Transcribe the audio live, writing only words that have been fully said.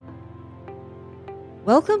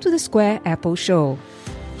Welcome to the Square Apple Show.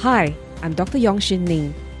 Hi, I'm Dr. Yong Shin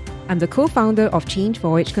Ning. I'm the co-founder of Change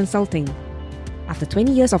Voyage Consulting. After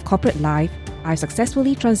 20 years of corporate life, I've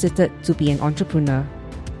successfully transited to be an entrepreneur.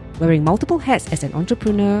 Wearing multiple hats as an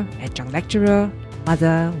entrepreneur, adjunct lecturer,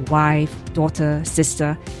 mother, wife, daughter,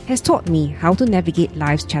 sister has taught me how to navigate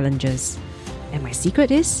life's challenges. And my secret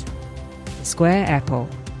is the Square Apple.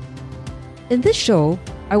 In this show,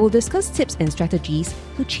 I will discuss tips and strategies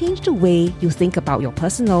to change the way you think about your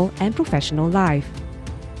personal and professional life.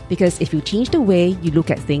 Because if you change the way you look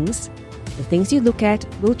at things, the things you look at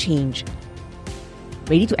will change.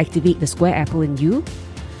 Ready to activate the Square Apple in you?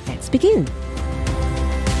 Let's begin!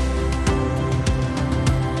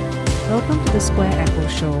 Welcome to the Square Apple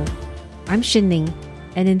Show. I'm Shin Ning,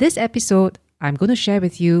 and in this episode, I'm going to share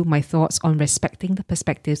with you my thoughts on respecting the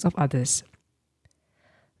perspectives of others.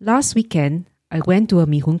 Last weekend, I went to a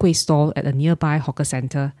Mee Hoon Kway stall at a nearby hawker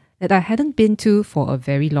centre that I hadn't been to for a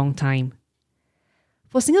very long time.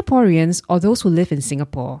 For Singaporeans or those who live in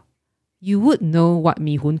Singapore, you would know what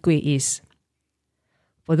Mee Hoon Kway is.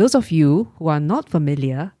 For those of you who are not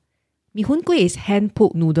familiar, Mee Hoon Kway is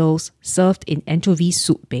hand-pulled noodles served in anchovy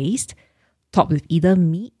soup based, topped with either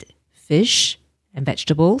meat, fish, and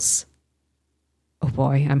vegetables. Oh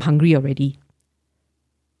boy, I'm hungry already.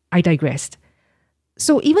 I digressed.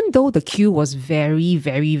 So even though the queue was very,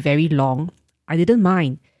 very, very long, I didn't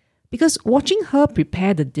mind because watching her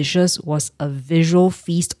prepare the dishes was a visual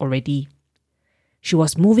feast already. She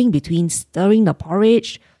was moving between stirring the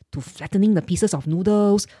porridge, to flattening the pieces of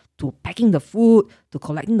noodles, to packing the food, to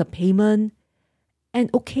collecting the payment. And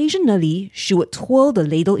occasionally, she would twirl the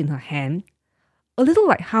ladle in her hand, a little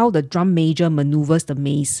like how the drum major maneuvers the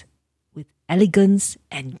mace, with elegance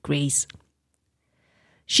and grace.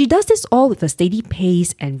 She does this all with a steady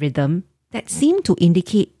pace and rhythm that seem to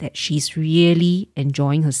indicate that she's really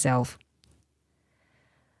enjoying herself.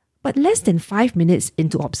 But less than 5 minutes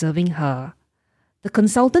into observing her, the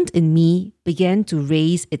consultant in me began to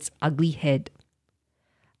raise its ugly head.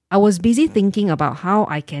 I was busy thinking about how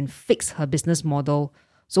I can fix her business model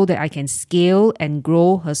so that I can scale and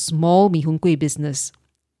grow her small Mee Hoon Kway business.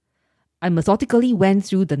 I methodically went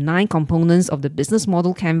through the 9 components of the business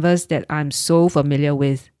model canvas that I'm so familiar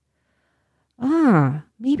with.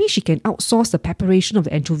 Maybe she can outsource the preparation of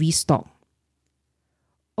the anchovy stock.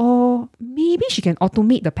 Or maybe she can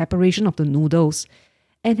automate the preparation of the noodles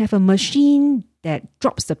and have a machine that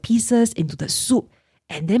drops the pieces into the soup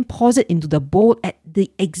and then pours it into the bowl at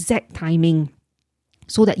the exact timing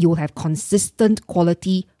so that you will have consistent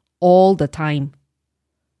quality all the time.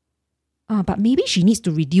 But maybe she needs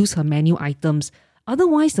to reduce her menu items.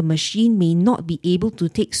 Otherwise, the machine may not be able to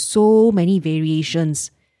take so many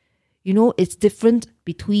variations. You know, it's different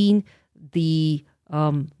between the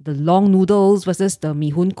long noodles versus the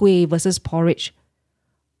Mee Hoon Kway versus porridge.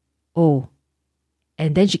 Oh,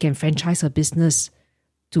 and then she can franchise her business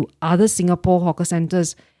to other Singapore hawker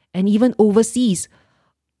centres and even overseas.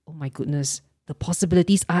 Oh my goodness, the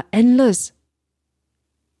possibilities are endless.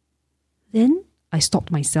 Then I stopped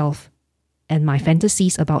myself and my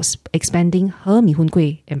fantasies about expanding her Mee Hoon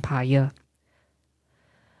Kway empire.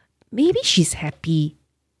 Maybe she's happy.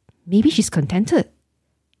 Maybe she's contented.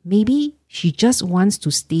 Maybe she just wants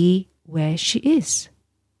to stay where she is.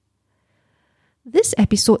 This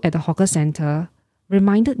episode at the hawker centre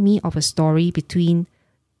reminded me of a story between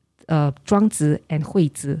Zhuangzi and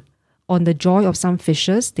Huizi on the joy of some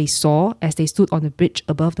fishers they saw as they stood on the bridge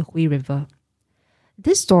above the Hui River.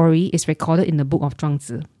 This story is recorded in the book of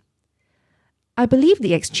Zhuangzi. I believe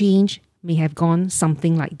the exchange may have gone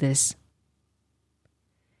something like this.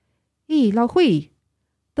 Hey, Lao Hui,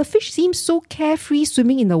 the fish seems so carefree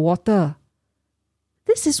swimming in the water.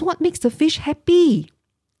 This is what makes the fish happy.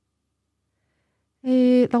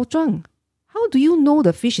 Hey, Lao Zhuang, how do you know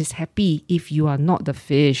the fish is happy if you are not the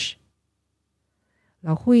fish?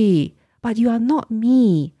 Lao Hui, but you are not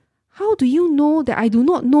me. How do you know that I do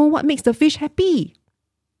not know what makes the fish happy?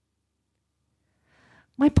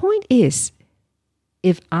 My point is,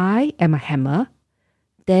 if I am a hammer,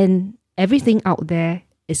 then everything out there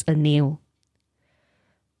is a nail.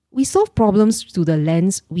 We solve problems through the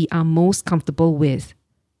lens we are most comfortable with.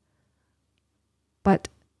 But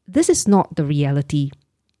this is not the reality.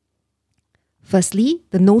 Firstly,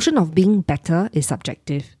 the notion of being better is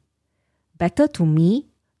subjective. Better to me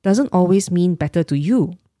doesn't always mean better to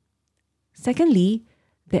you. Secondly,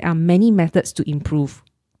 there are many methods to improve.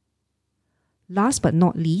 Last but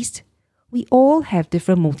not least, we all have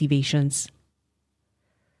different motivations.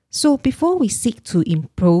 So before we seek to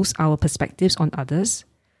impose our perspectives on others,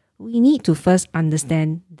 we need to first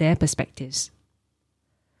understand their perspectives.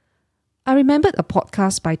 I remembered a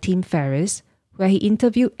podcast by Tim Ferriss where he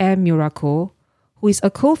interviewed Anne Muraco, who is a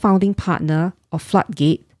co-founding partner of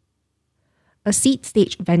Floodgate, a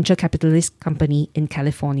seed-stage venture capitalist company in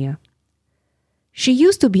California. She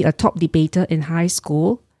used to be a top debater in high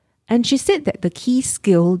school, and she said that the key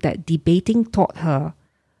skill that debating taught her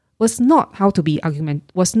was not how to be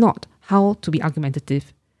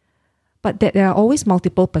argumentative, but that there are always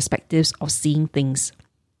multiple perspectives of seeing things.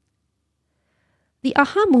 The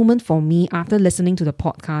aha moment for me after listening to the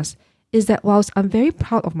podcast is that whilst I'm very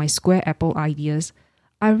proud of my Square Apple ideas,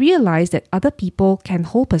 I realize that other people can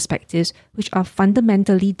hold perspectives which are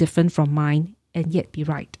fundamentally different from mine and yet be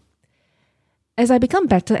right. As I become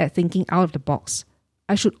better at thinking out of the box,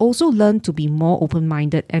 I should also learn to be more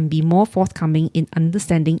open-minded and be more forthcoming in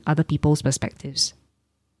understanding other people's perspectives.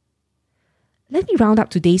 Let me round up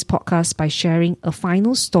today's podcast by sharing a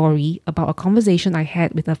final story about a conversation I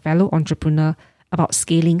had with a fellow entrepreneur about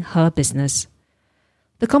scaling her business.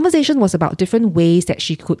 The conversation was about different ways that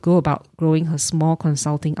she could go about growing her small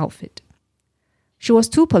consulting outfit. She was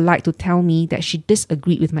too polite to tell me that she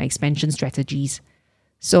disagreed with my expansion strategies.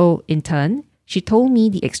 So, in turn, she told me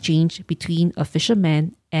the exchange between a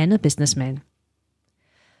fisherman and a businessman.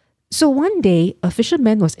 So one day, a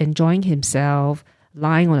fisherman was enjoying himself,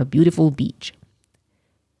 lying on a beautiful beach.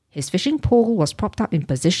 His fishing pole was propped up in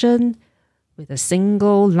position, with a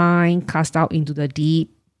single line cast out into the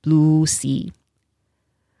deep blue sea.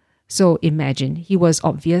 So imagine, he was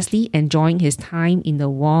obviously enjoying his time in the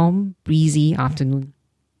warm, breezy afternoon.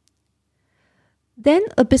 Then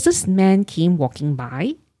a businessman came walking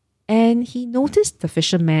by, and he noticed the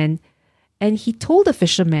fisherman, and he told the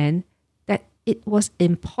fisherman that it was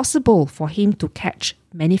impossible for him to catch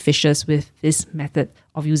many fishes with this method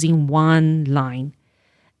of using one line,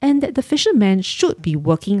 and that the fisherman should be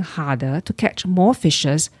working harder to catch more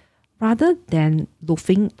fishes rather than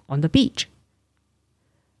loafing on the beach.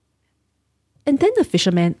 And then the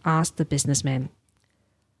fisherman asked the businessman,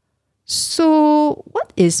 "So,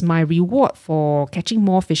 what is my reward for catching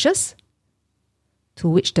more fishes?" To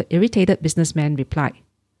which the irritated businessman replied,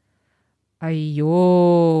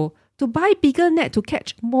 "Aiyo, to buy bigger net to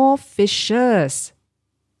catch more fishes."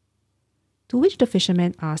 To which the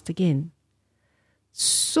fisherman asked again,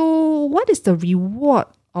 "So, what is the reward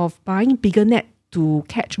of buying bigger net to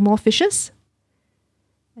catch more fishes?"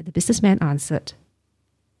 And the businessman answered,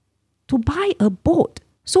 "To buy a boat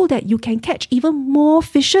so that you can catch even more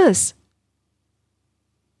fishes."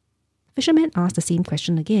 The fisherman asked the same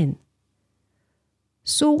question again.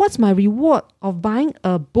 "So what's my reward of buying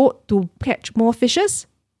a boat to catch more fishes?"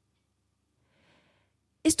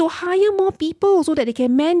 "It's to hire more people so that they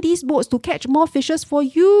can man these boats to catch more fishes for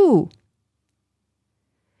you."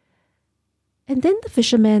 And then the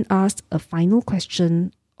fisherman asked a final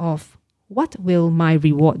question of, "What will my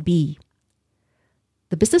reward be?"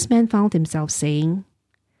 The businessman found himself saying,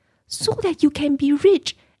 "So that you can be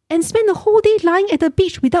rich and spend a whole day lying at the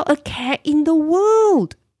beach without a care in the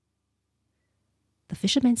world." The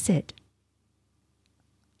fisherman said,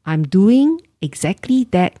 "I'm doing exactly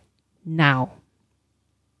that now."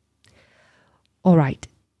 Alright,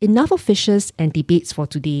 enough of fishes and debates for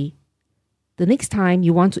today. The next time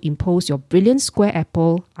you want to impose your brilliant Square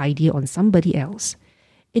Apple idea on somebody else,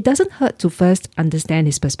 it doesn't hurt to first understand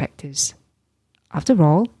his perspectives. After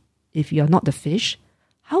all, if you are not the fish,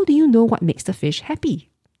 how do you know what makes the fish happy?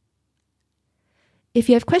 If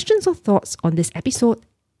you have questions or thoughts on this episode,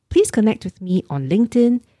 please connect with me on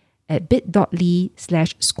LinkedIn at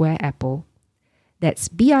bit.ly/squareapple. That's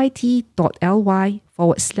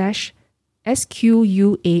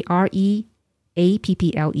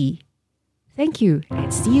bit.ly/SQUAREAPPLE. Thank you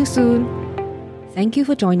and see you soon. Thank you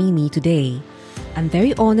for joining me today. I'm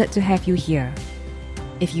very honored to have you here.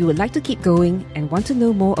 If you would like to keep going and want to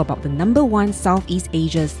know more about the #1 Southeast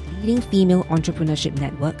Asia's leading female entrepreneurship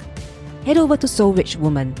network, head over to Soul Rich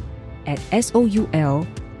Woman at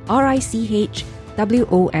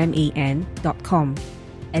soulrichwoman.com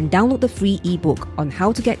and download the free ebook on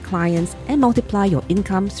how to get clients and multiply your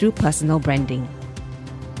income through personal branding.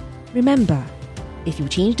 Remember, if you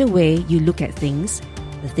change the way you look at things,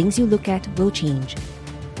 the things you look at will change.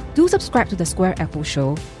 Do subscribe to the Square Apple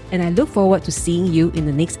Show, and I look forward to seeing you in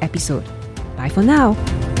the next episode. Bye for now.